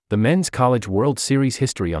The Men's College World Series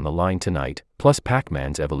history on the line tonight, plus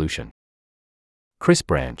Pacman's evolution. Chris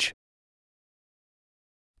Branch.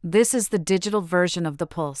 This is the digital version of the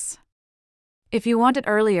Pulse. If you want it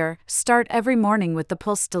earlier, start every morning with the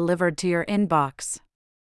Pulse delivered to your inbox.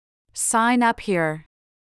 Sign up here.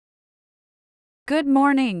 Good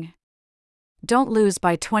morning. Don't lose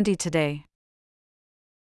by 20 today.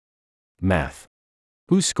 Math.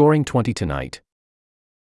 Who's scoring 20 tonight?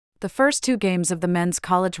 The first two games of the Men's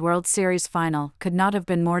College World Series final could not have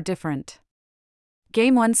been more different.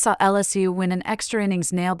 Game 1 saw LSU win an extra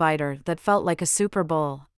innings nail-biter that felt like a Super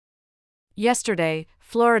Bowl. Yesterday,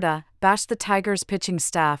 Florida bashed the Tigers' pitching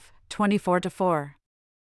staff, 24-4.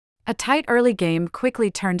 A tight early game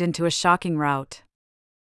quickly turned into a shocking rout.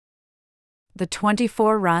 The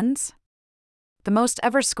 24 runs? The most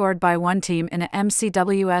ever scored by one team in a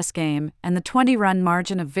MCWS game, and the 20-run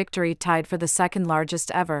margin of victory tied for the second largest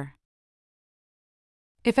ever.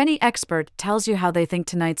 If any expert tells you how they think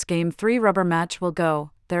tonight's Game 3 rubber match will go,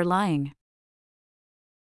 they're lying.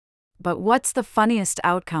 But what's the funniest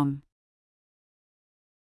outcome?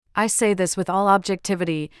 I say this with all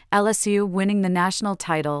objectivity: LSU winning the national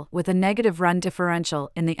title with a negative run differential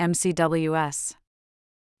in the MCWS.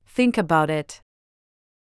 Think about it.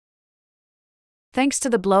 Thanks to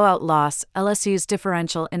the blowout loss, LSU's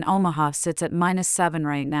differential in Omaha sits at -7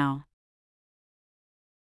 right now.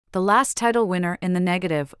 The last title winner in the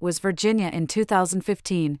negative was Virginia in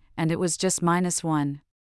 2015, and it was just -1.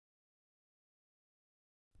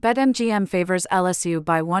 BetMGM favors LSU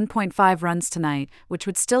by 1.5 runs tonight, which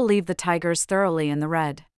would still leave the Tigers thoroughly in the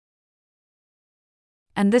red.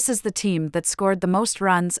 And this is the team that scored the most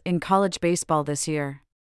runs in college baseball this year.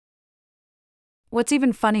 What's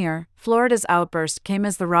even funnier, Florida's outburst came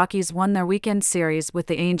as the Rockies won their weekend series with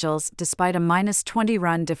the Angels despite a -20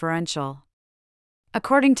 run differential.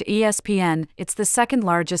 According to ESPN, it's the second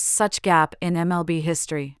largest such gap in MLB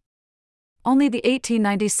history. Only the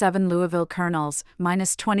 1897 Louisville Colonels,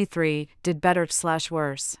 -23, did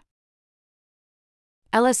better/worse.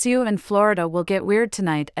 LSU and Florida will get weird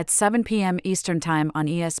tonight at 7 p.m. Eastern Time on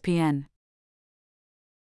ESPN.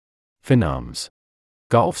 Phenoms.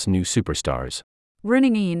 Golf's new superstars.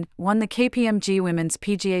 Running won the KPMG Women's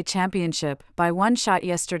PGA Championship by one shot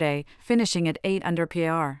yesterday, finishing at 8 under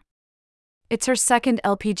par. It's her second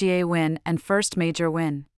LPGA win and first major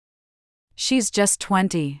win. She's just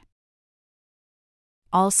 20.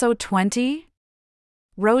 Also 20?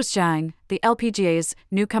 Rose Zhang, the LPGA's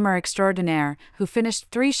newcomer extraordinaire, who finished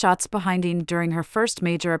 3 shots behind during her first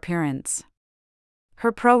major appearance.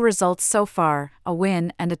 Her pro results so far: a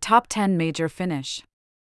win and a top 10 major finish.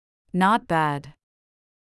 Not bad.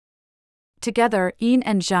 Together, Yin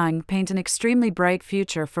and Zhang paint an extremely bright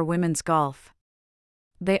future for women's golf.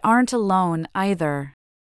 They aren't alone, either.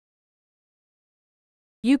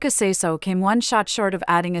 Yuka Saso came one shot short of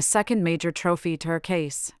adding a second major trophy to her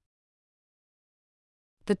case.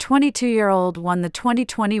 The 22-year-old won the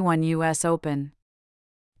 2021 U.S. Open.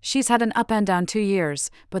 She's had an up and down 2 years,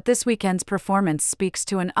 but this weekend's performance speaks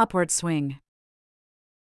to an upward swing.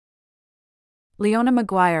 Leona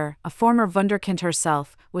Maguire, a former wunderkind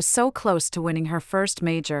herself, was so close to winning her first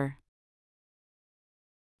major.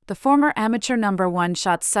 The former amateur number 1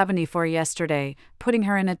 shot 74 yesterday, putting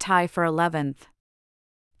her in a tie for 11th.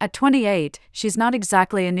 At 28, she's not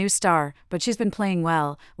exactly a new star, but she's been playing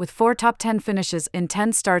well, with 4 top 10 finishes in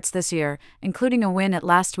 10 starts this year, including a win at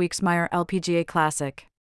last week's Meyer LPGA Classic.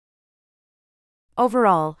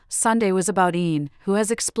 Overall, Sunday was about Yin, who has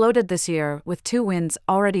exploded this year with 2 wins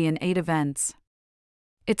already in 8 events.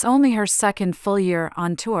 It's only her second full year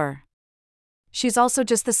on tour. She's also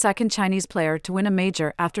just the second Chinese player to win a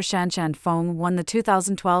major after Shanshan Feng won the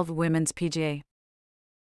 2012 Women's PGA.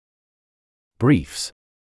 Briefs.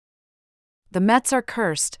 The Mets are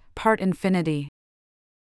cursed, part infinity.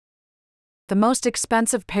 The most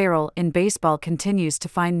expensive payroll in baseball continues to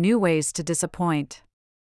find new ways to disappoint.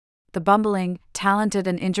 The bumbling, talented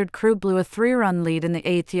and injured crew blew a 3-run lead in the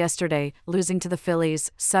 8th yesterday, losing to the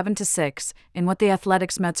Phillies, 7-6, in what the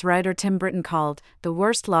Athletics Mets writer Tim Britton called the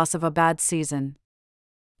worst loss of a bad season.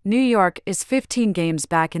 New York is 15 games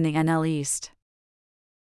back in the NL East.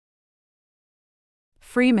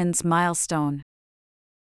 Freeman's milestone.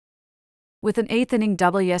 With an 8th-inning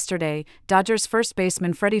double yesterday, Dodgers first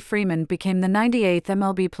baseman Freddie Freeman became the 98th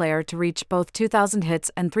MLB player to reach both 2,000 hits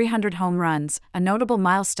and 300 home runs, a notable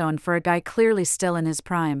milestone for a guy clearly still in his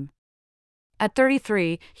prime. At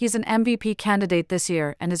 33, he's an MVP candidate this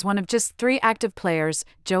year and is one of just 3 active players,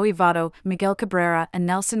 Joey Votto, Miguel Cabrera and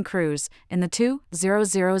Nelson Cruz, in the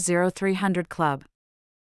 2,000-300 club.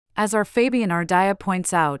 As our Fabian Ardaya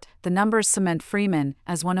points out, the numbers cement Freeman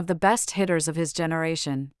as one of the best hitters of his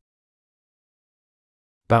generation.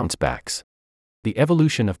 Bounce backs. The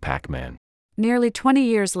evolution of Pacman. Nearly 20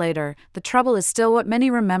 years later, the trouble is still what many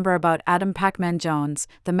remember about Adam Pacman Jones,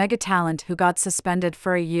 the mega talent who got suspended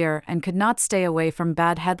for a year and could not stay away from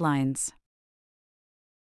bad headlines.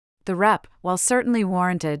 The Rep, while certainly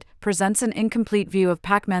warranted, presents an incomplete view of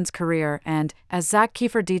Pacman's career and, as Zach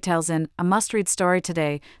Kiefer details in A Must-Read Story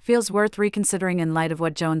Today, feels worth reconsidering in light of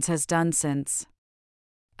what Jones has done since.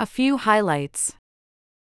 A few highlights.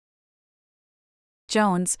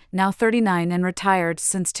 Jones, now 39 and retired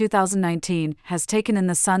since 2019, has taken in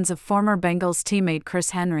the sons of former Bengals teammate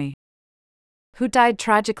Chris Henry, who died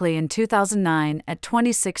tragically in 2009 at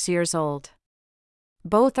 26 years old.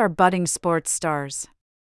 Both are budding sports stars.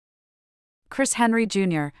 Chris Henry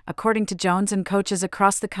Jr., according to Jones and coaches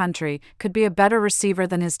across the country, could be a better receiver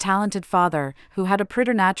than his talented father, who had a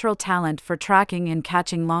preternatural talent for tracking and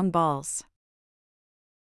catching long balls.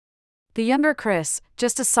 The younger Chris,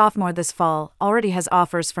 just a sophomore this fall, already has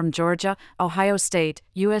offers from Georgia, Ohio State,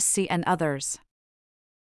 USC, and others.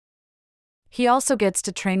 He also gets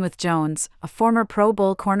to train with Jones, a former Pro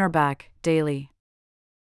Bowl cornerback, daily.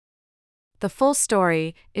 The full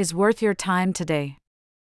story is worth your time today.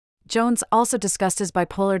 Jones also discussed his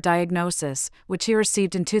bipolar diagnosis, which he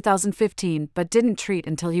received in 2015 but didn't treat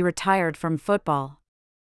until he retired from football.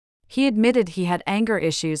 He admitted he had anger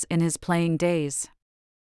issues in his playing days.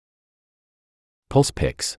 Pulse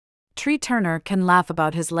Picks. Tree Turner can laugh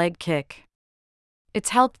about his leg kick. It's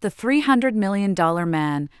helped the $300 million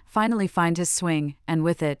man finally find his swing, and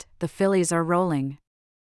with it, the Phillies are rolling.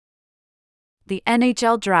 The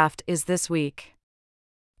NHL draft is this week.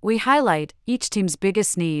 We highlight each team's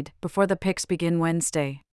biggest need before the picks begin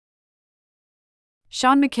Wednesday.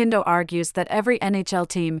 Sean McKindo argues that every NHL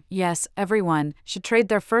team, yes, everyone, should trade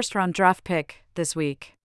their first-round draft pick this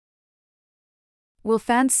week. Will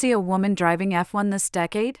fans see a woman driving F1 this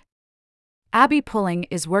decade? Abby Pulling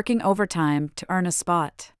is working overtime to earn a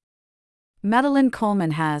spot. Madeline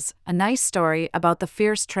Coleman has a nice story about the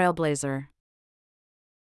fierce trailblazer.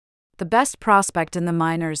 The best prospect in the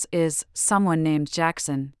minors is someone named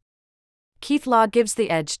Jackson. Keith Law gives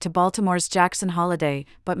the edge to Baltimore's Jackson Holiday,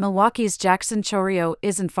 but Milwaukee's Jackson Chourio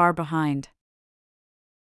isn't far behind.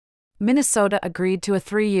 Minnesota agreed to a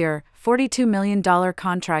 3-year, $42 million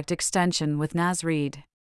contract extension with Naz Reid.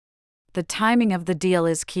 The timing of the deal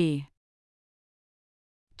is key.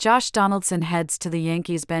 Josh Donaldson heads to the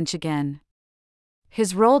Yankees bench again.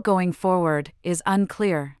 His role going forward is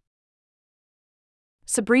unclear.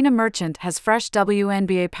 Sabrina Merchant has fresh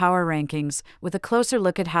WNBA power rankings, with a closer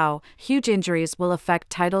look at how huge injuries will affect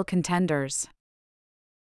title contenders.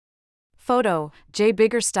 Photo, Jay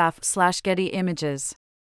Biggerstaff / Getty Images.